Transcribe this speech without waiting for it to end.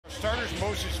starters.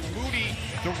 Moses Moody,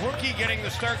 the rookie, getting the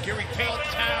start. Gary Payton,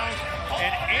 Towns, and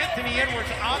Anthony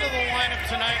Edwards out of the lineup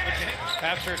tonight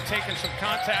after taking some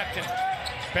contact and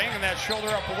banging that shoulder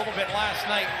up a little bit last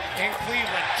night in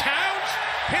Cleveland. Towns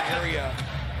hit the area.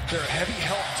 They're a heavy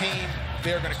help team.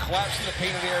 They're going to collapse in the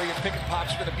painted area. Pick and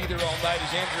pop's going to be there all night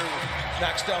as Andrew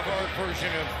knocks down the guard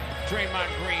version of Draymond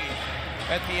Green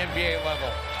at the NBA level.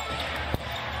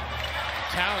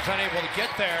 Towns unable to get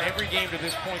there every game to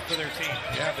this point for their team.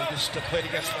 Yeah, they just played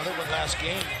against another one last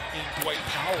game in Dwight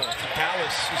Powell.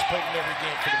 Dallas has played in every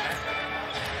game for the men.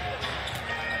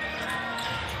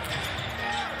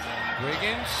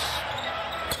 Wiggins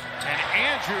and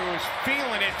Andrew is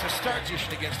feeling it to start.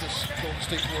 Position against this Golden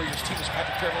State Warriors team as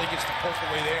Patrick Beverley gets to poke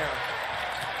away there.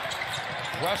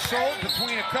 Russell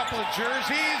between a couple of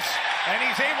jerseys, and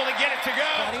he's able to get it to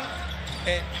go.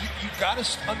 And you've got to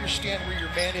understand where your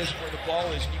man is, where the ball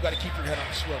is, and you've got to keep your head on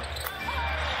the swivel.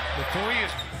 The three is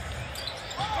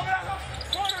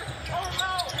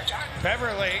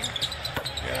Beverley.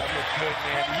 Yeah, that looked good,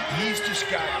 man. He's just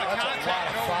got a lot of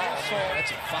fouls.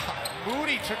 That's a foul.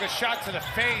 Moody took a shot to the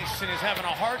face and is having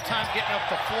a hard time getting up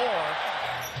the floor.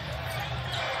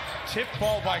 Tip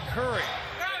ball by Curry.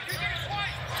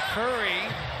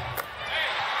 Curry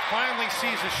finally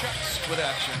sees a shot. Split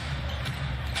action.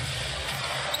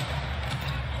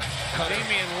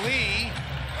 Damian Lee.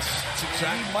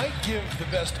 He might give the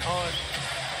best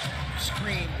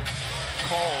on-screen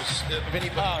calls of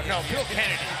anybody. Oh, no, Bill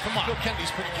Kennedy. Come on. Bill Kennedy's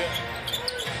pretty good.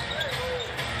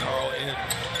 Carl in a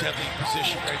deadly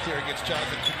position right there against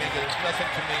Jonathan Kuminga. There's nothing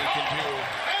Kuminga can do.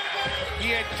 He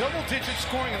had double-digit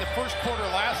scoring in the first quarter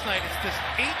last night. It's this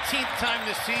 18th time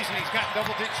this season he's gotten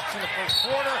double digits in the first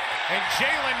quarter. And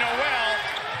Jalen Noel.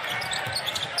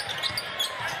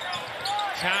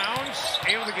 Towns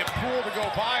able to get Poole to go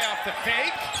by off the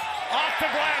fake. Off the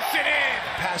glass and in.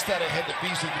 Passed that ahead to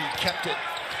Beasley, but he kept it.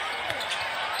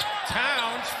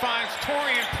 Towns finds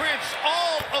Taurean Prince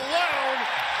all alone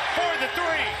for the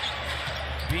three.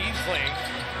 Beasley.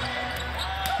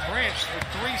 Prince with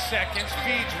 3 seconds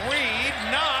feeds Reed.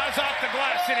 Nas off the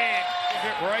glass and in.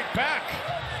 Get right back.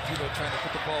 Tebow trying to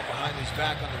put the ball behind his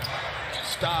back on the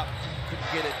stop.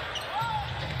 Couldn't get it.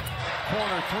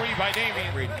 Corner three by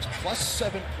Damian. Ratings plus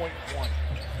 7.1.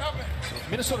 So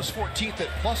Minnesota's 14th at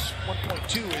plus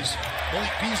 1.2 is Malik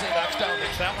Beasley knocks down.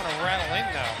 That one will rattle in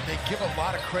though. They give a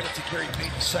lot of credit to Gary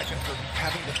Payton II for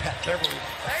having the Pat Beverley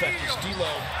effect as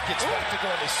D'Lo gets back to go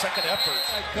on his second effort.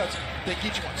 Because they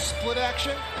get you on split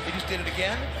action. They just did it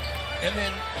again. And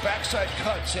then backside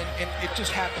cuts, and it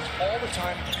just happens all the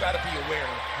time. You've got to be aware.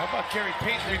 How about Gary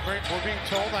Payton? We're being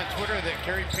told on Twitter that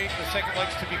Gary Payton II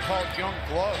likes to be called Young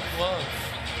Glove.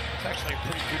 It's actually a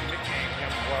pretty good nickname,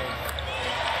 Young Glove.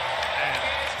 And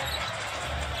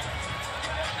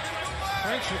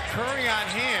Prince with Curry on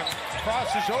him.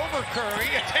 Crosses over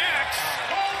Curry, attacks,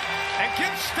 and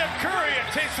gives Steph Curry a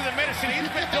taste of the medicine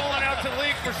he's been doling out to the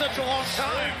league for such a long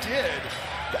time. He did.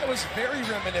 That was very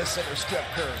reminiscent of Steph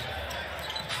Curry.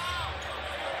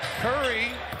 Curry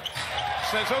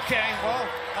says, okay, well,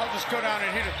 I'll just go down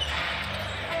and hit it.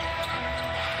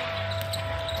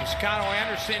 Toscano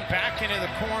Anderson back into the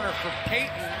corner for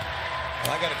Payton.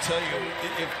 Well, I got to tell you,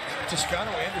 if Toscano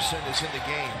Anderson is in the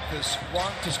game, because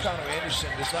Juan Toscano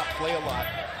Anderson does not play a lot,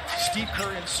 Steve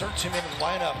Kerr inserts him in the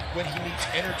lineup when he needs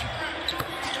energy.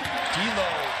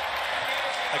 D'Lo,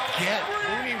 again.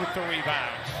 Mooney with the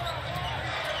rebounds.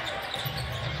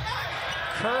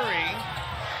 Curry.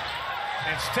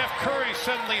 And Steph Curry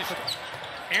suddenly is an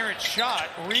errant shot.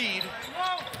 Reed.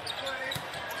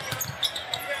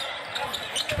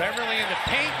 Beverley in the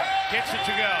paint, gets it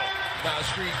to go. Now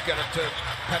Reed got it to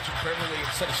Patrick Beverley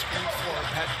instead of screen floor.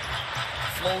 Pat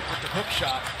flowed with the hook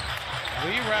shot.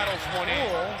 Lee rattles one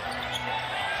in.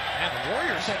 And the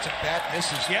Warriors had some bad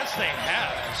misses. Yes, they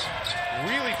have.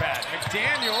 Really bad.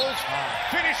 McDaniels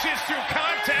finishes through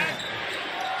contact.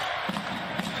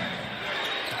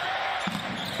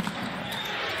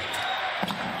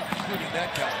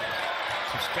 That guy.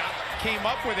 So Scott came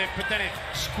up with it, but then it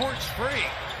squirts free.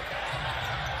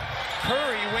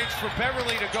 Curry waits for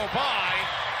Beverley to go by.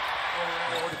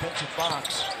 Or defensive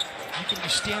box. You can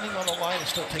be standing on the line and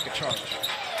still take a charge.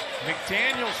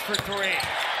 McDaniels for three.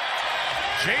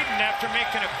 Jaden, after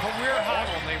making a career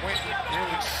huddle, and they went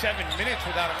nearly 7 minutes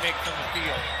without a make from the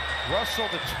field. Russell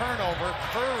the turnover.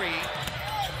 Curry,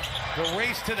 the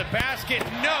race to the basket.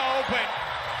 No, but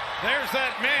there's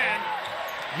that man.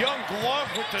 Young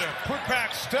Glove with the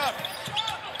putback step.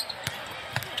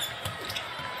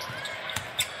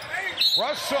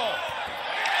 Russell.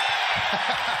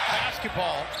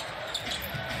 Basketball.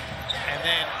 And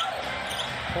then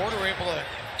Porter able to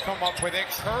come up with it.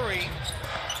 Curry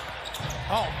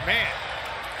Oh, man.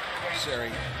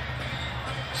 Sari.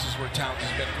 This is where Towns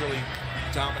has been really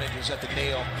dominant. He's at the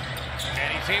nail.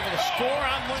 And he's able to score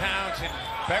on Towns and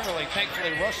Beverly.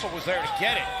 Thankfully, Russell was there to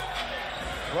get it.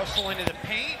 Russell into the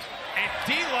paint. And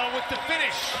D'Lo with the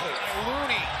finish.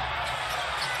 Looney.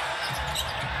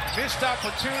 Missed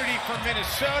opportunity for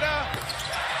Minnesota.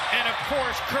 And, of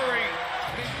course, Curry.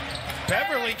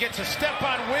 Beverly gets a step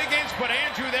on Wiggins, but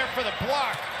Andrew there for the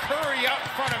block. Curry out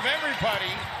in front of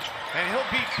everybody. And he'll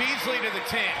beat Beasley to the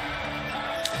 10.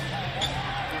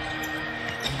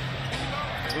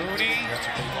 Looney. That's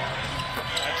what they want.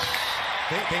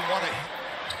 They want it.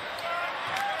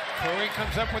 Curry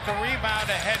comes up with the rebound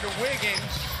ahead to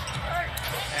Wiggins.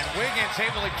 And Wiggins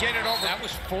able to get it over. That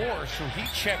was 4, so he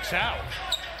checks out.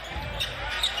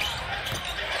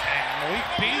 And Malik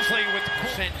Beasley with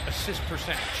the assist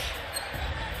percentage.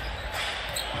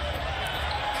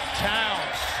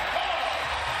 Towns.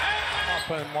 Up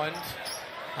and one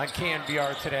on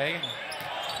KNBR today.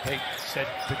 They said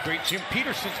the great Jim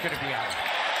Peterson's going to be out.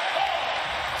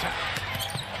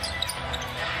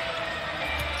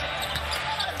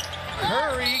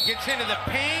 Curry gets into the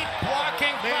paint,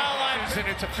 blocking foul lines, and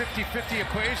it's a 50-50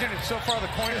 equation, and so far the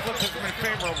coin flip has been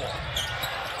favorable.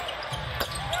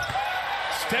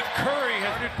 Steph Curry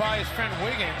has been by his friend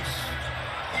Wiggins.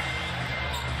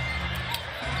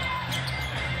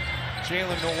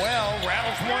 Jalen Noel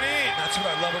rattles one in. That's what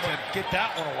I love about to get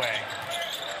that one away.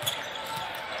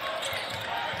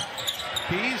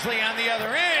 Beasley on the other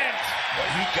end. what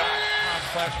he got.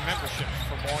 Flash membership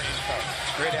for more info.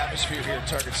 Great atmosphere here at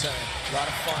Target Center. A lot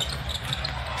of fun.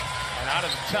 And out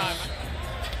of the time,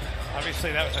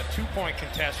 obviously that was a two-point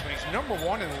contest, but he's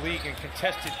 #1 in the league in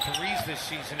contested threes this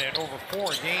season at over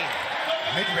 4 a game.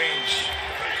 Mid-range.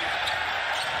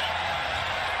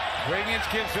 Wiggins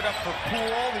gives it up for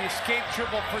Poole. The escape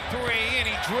dribble for 3, and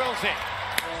he drills it.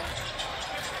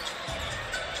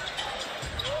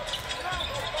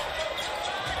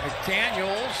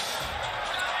 McDaniels.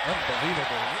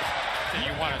 Unbelievable. And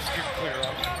you want to skip clear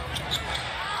up.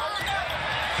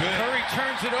 Good. Curry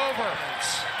turns it over.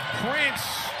 Prince.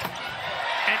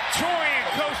 And Torian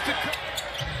coast to coast.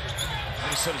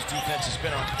 Minnesota's defense has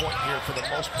been on point here for the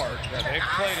most part. Yeah,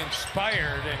 they've played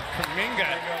inspired, and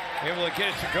Kuminga able to get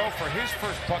it to go for his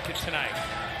first bucket tonight.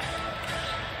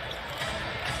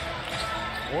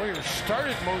 Warriors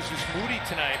started Moses Moody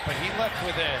tonight, but he left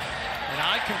with an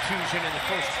eye contusion in the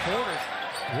first quarter.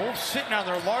 Wolves sitting on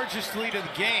their largest lead of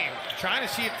the game, trying to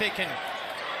see if they can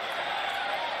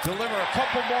deliver a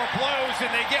couple more blows,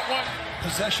 and they get one.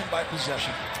 Possession by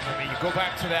possession. I mean, you go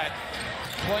back to that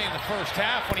play in the first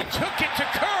half when he took it to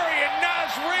Curry and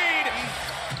Naz Reid.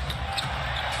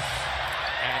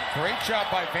 And great job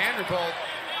by Vanderbilt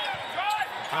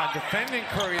on defending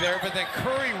Curry there, but then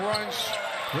Curry runs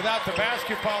without the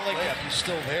basketball. Yeah, he's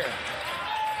still there.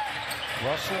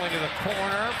 Russell into the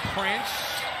corner. Prince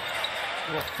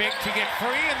will fake to get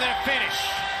free and then finish.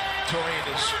 Torian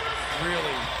is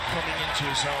really coming into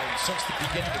his own since the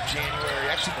beginning of January.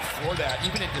 Actually, before that,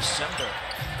 even in December.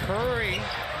 Curry,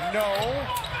 no.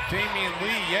 Damian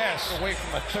Lee, yes. Away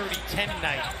from a 30-10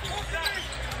 night.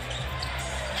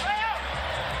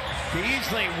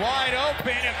 Beasley wide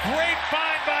open. A great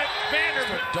find by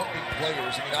Vanderbilt. Dumping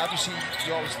players. I mean, obviously,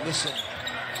 you always listen.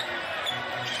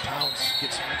 Towns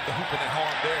gets the hoop in the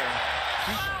home there.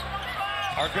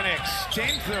 Are going to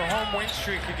extend their home win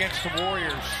streak against the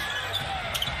Warriors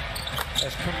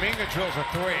as Kuminga drills a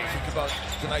 3. Think about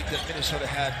the night that Minnesota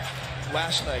had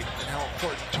last night and how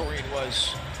important Torian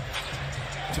was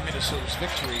to Minnesota's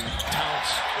victory.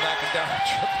 Towns knocking down a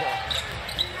triple.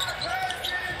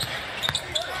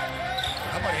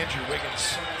 How about Andrew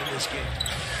Wiggins in this game?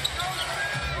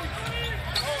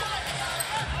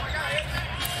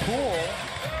 Poole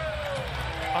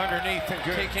underneath and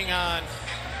good. Taking on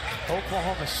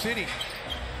Oklahoma City.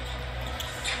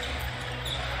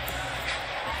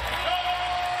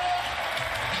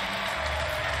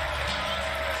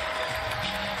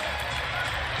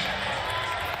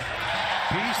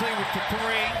 Beasley with the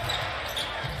 3.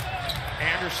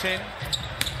 Anderson.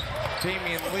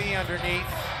 Damian Lee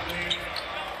underneath.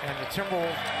 And the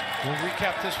Timberwolves will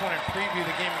recap this one and preview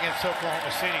the game against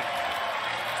Oklahoma City.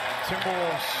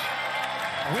 Timberwolves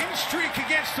win streak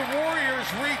against the Warriors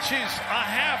reaches a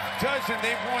half dozen.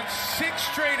 They've won 6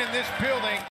 straight in this building.